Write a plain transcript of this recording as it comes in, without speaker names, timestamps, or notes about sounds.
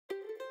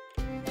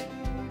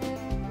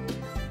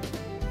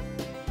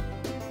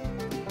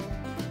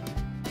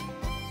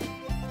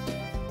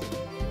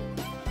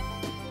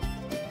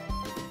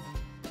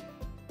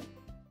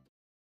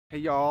Hey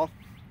y'all,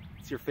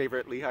 it's your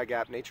favorite Lehigh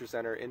Gap Nature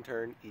Center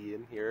intern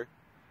Ian here,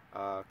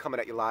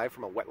 coming at you live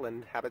from a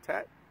wetland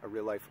habitat, a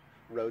real-life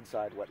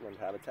roadside wetland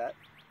habitat.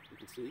 You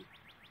can see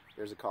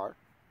there's a car,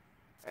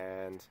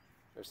 and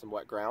there's some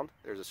wet ground.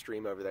 There's a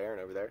stream over there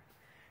and over there.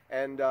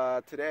 And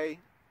today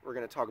we're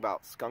going to talk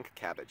about skunk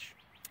cabbage,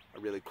 a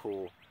really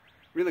cool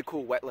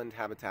wetland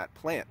habitat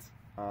plant.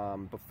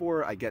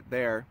 Before I get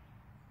there,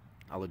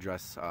 I'll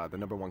address the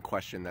number one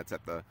question that's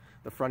at the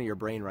front of your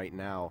brain right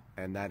now,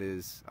 and that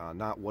is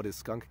not what is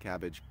skunk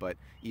cabbage, but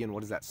Ian,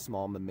 what is that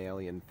small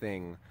mammalian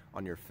thing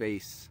on your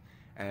face?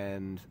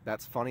 And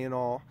that's funny and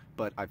all,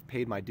 but I've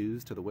paid my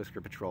dues to the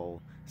Whisker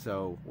Patrol,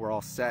 so we're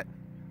all set.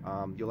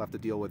 You'll have to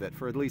deal with it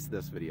for at least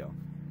this video.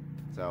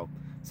 So,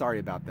 sorry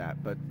about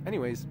that. But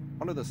anyways,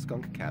 onto the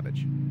skunk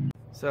cabbage.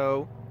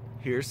 So,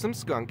 here's some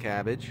skunk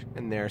cabbage,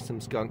 and there's some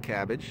skunk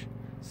cabbage.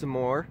 Some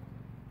more.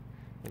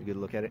 Get a good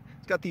look at it.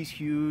 It's got these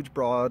huge,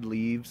 broad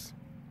leaves.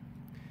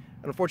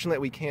 And unfortunately,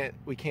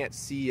 we can't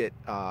see it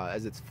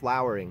as it's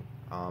flowering.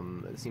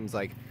 It seems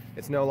like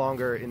it's no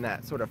longer in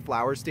that sort of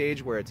flower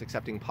stage where it's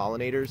accepting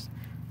pollinators,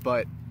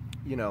 but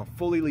you know,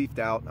 fully leafed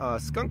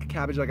out. Skunk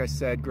cabbage, like I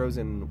said, grows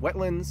in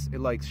wetlands. It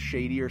likes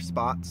shadier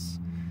spots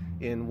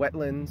in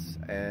wetlands,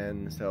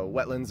 and so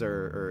wetlands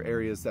are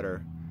areas that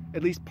are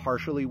at least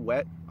partially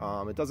wet.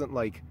 It doesn't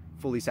like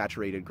fully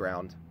saturated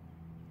ground.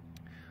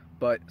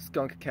 But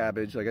skunk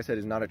cabbage, like I said,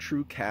 is not a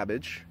true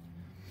cabbage,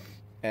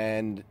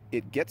 and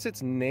it gets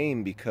its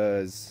name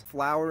because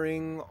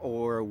flowering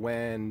or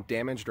when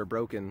damaged or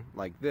broken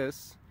like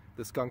this,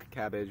 the skunk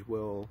cabbage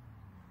will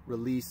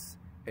release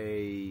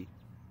a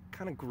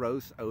kind of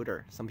gross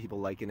odor. Some people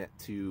liken it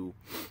to,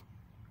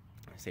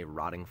 I say,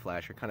 rotting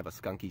flesh, or kind of a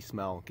skunky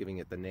smell, giving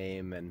it the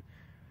name. And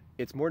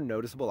it's more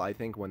noticeable, I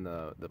think, when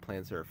the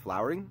plants are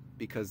flowering,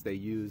 because they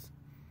use,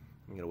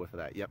 let me get a whiff of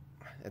that, yep,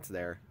 it's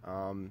there.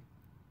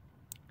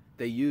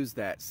 They use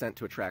that scent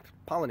to attract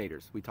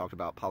pollinators. We talked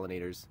about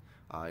pollinators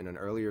in an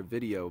earlier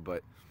video,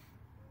 but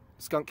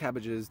skunk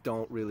cabbages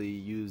don't really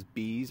use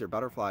bees or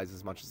butterflies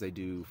as much as they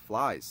do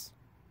flies.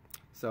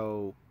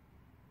 So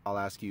I'll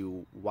ask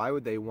you, why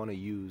would they want to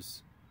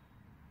use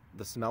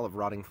the smell of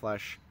rotting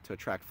flesh to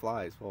attract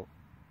flies? Well,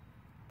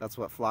 that's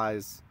what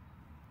flies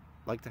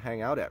like to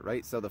hang out at,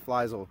 right? So the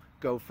flies will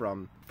go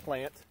from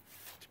plant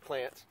to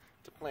plant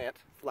to plant,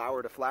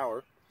 flower to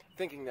flower,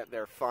 thinking that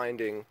they're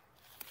finding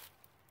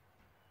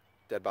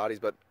dead bodies,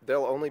 but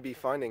they'll only be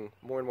finding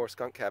more and more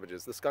skunk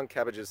cabbages. The skunk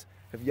cabbages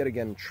have yet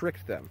again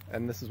tricked them,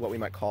 and this is what we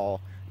might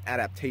call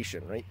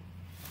adaptation, right?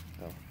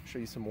 So, I'll show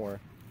you some more,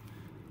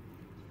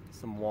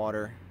 some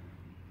water,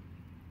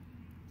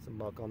 some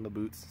muck on the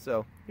boots.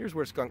 So here's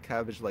where skunk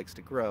cabbage likes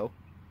to grow.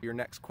 Your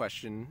next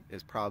question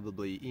is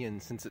probably, Ian,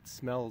 since it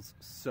smells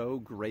so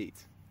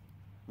great,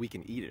 we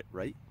can eat it,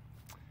 right?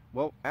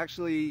 Well,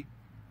 actually,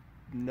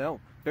 no.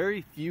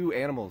 Very few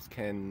animals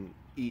can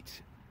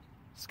eat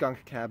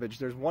skunk cabbage.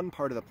 There's one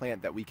part of the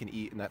plant that we can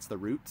eat, and that's the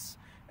roots,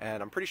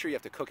 and I'm pretty sure you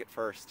have to cook it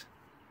first.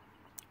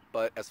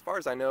 But as far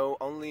as I know,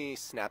 only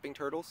snapping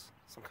turtles,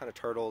 some kind of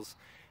turtles,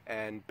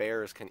 and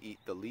bears can eat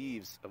the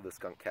leaves of the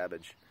skunk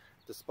cabbage,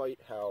 despite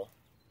how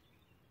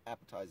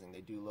appetizing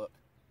they do look.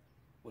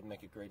 Would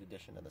make a great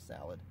addition to the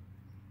salad.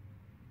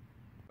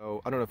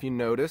 Oh, I don't know if you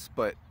noticed,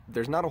 but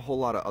there's not a whole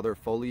lot of other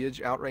foliage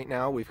out right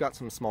now. We've got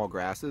some small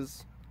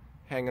grasses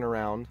hanging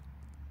around,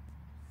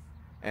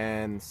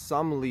 and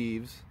some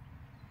leaves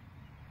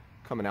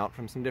coming out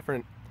from some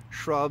different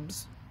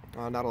shrubs.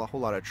 Not a whole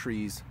lot of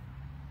trees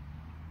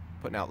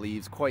putting out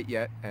leaves quite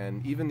yet,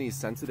 and even these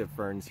sensitive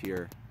ferns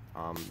here,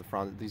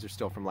 these are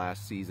still from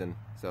last season,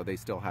 so they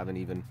still haven't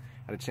even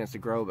had a chance to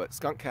grow. But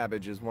skunk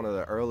cabbage is one of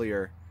the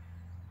earlier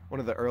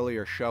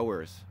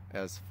showers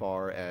as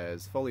far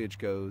as foliage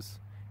goes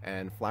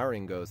and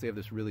flowering goes. They have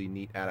this really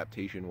neat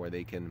adaptation where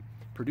they can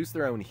produce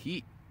their own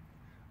heat.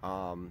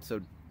 So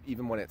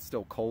even when it's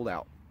still cold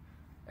out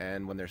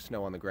and when there's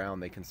snow on the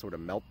ground, they can sort of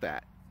melt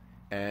that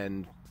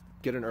and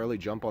get an early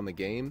jump on the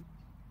game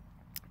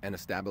and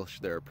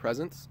establish their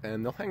presence,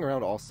 and they'll hang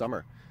around all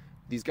summer.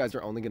 These guys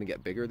are only going to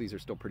get bigger. These are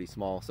still pretty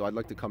small, so I'd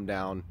like to come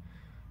down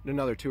in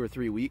another 2 or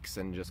 3 weeks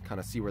and just kind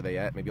of see where they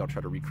at. Maybe I'll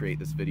try to recreate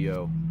this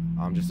video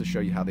just to show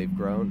you how they've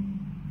grown.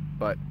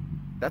 But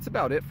that's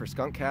about it for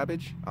skunk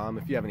cabbage.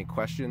 If you have any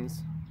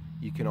questions,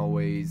 you can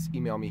always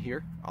email me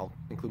here. I'll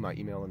include my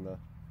email in the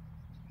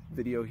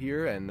video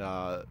here, and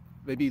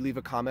maybe leave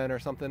a comment or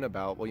something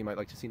about what you might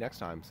like to see next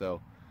time.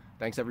 So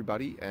thanks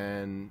everybody,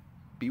 and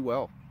be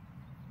well.